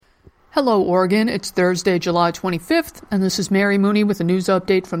Hello, Oregon. It's Thursday, July 25th, and this is Mary Mooney with a news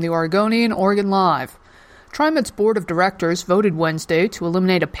update from the Oregonian, Oregon Live. TriMet's board of directors voted Wednesday to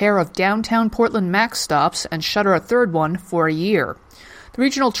eliminate a pair of downtown Portland MAX stops and shutter a third one for a year. The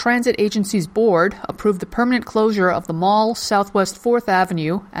Regional Transit Agency's board approved the permanent closure of the Mall Southwest 4th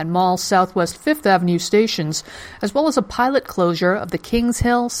Avenue and Mall Southwest 5th Avenue stations, as well as a pilot closure of the Kings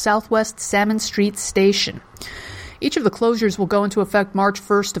Hill Southwest Salmon Street station. Each of the closures will go into effect March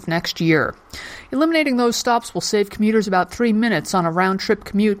 1st of next year. Eliminating those stops will save commuters about 3 minutes on a round-trip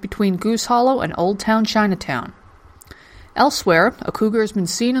commute between Goose Hollow and Old Town Chinatown. Elsewhere, a cougar has been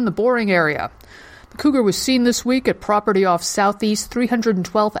seen in the Boring area. The cougar was seen this week at property off Southeast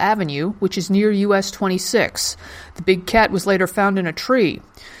 312th Avenue, which is near US 26. The big cat was later found in a tree.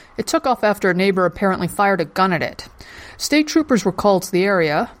 It took off after a neighbor apparently fired a gun at it. State troopers were called to the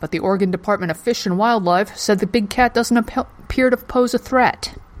area, but the Oregon Department of Fish and Wildlife said the big cat doesn't appear to pose a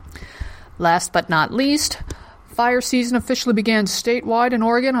threat. Last but not least, fire season officially began statewide in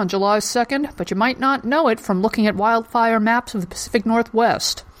Oregon on July 2nd, but you might not know it from looking at wildfire maps of the Pacific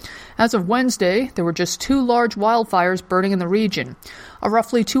Northwest. As of Wednesday, there were just 2 large wildfires burning in the region. A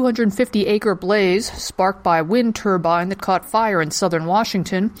roughly 250-acre blaze sparked by a wind turbine that caught fire in southern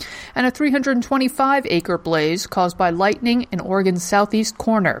Washington, and a 325-acre blaze caused by lightning in Oregon's southeast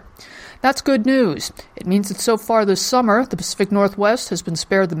corner. That's good news. It means that so far this summer, the Pacific Northwest has been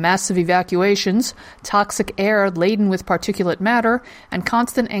spared the massive evacuations, toxic air laden with particulate matter, and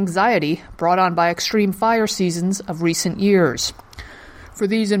constant anxiety brought on by extreme fire seasons of recent years. For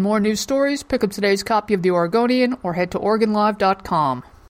these and more news stories, pick up today's copy of The Oregonian or head to OregonLive.com.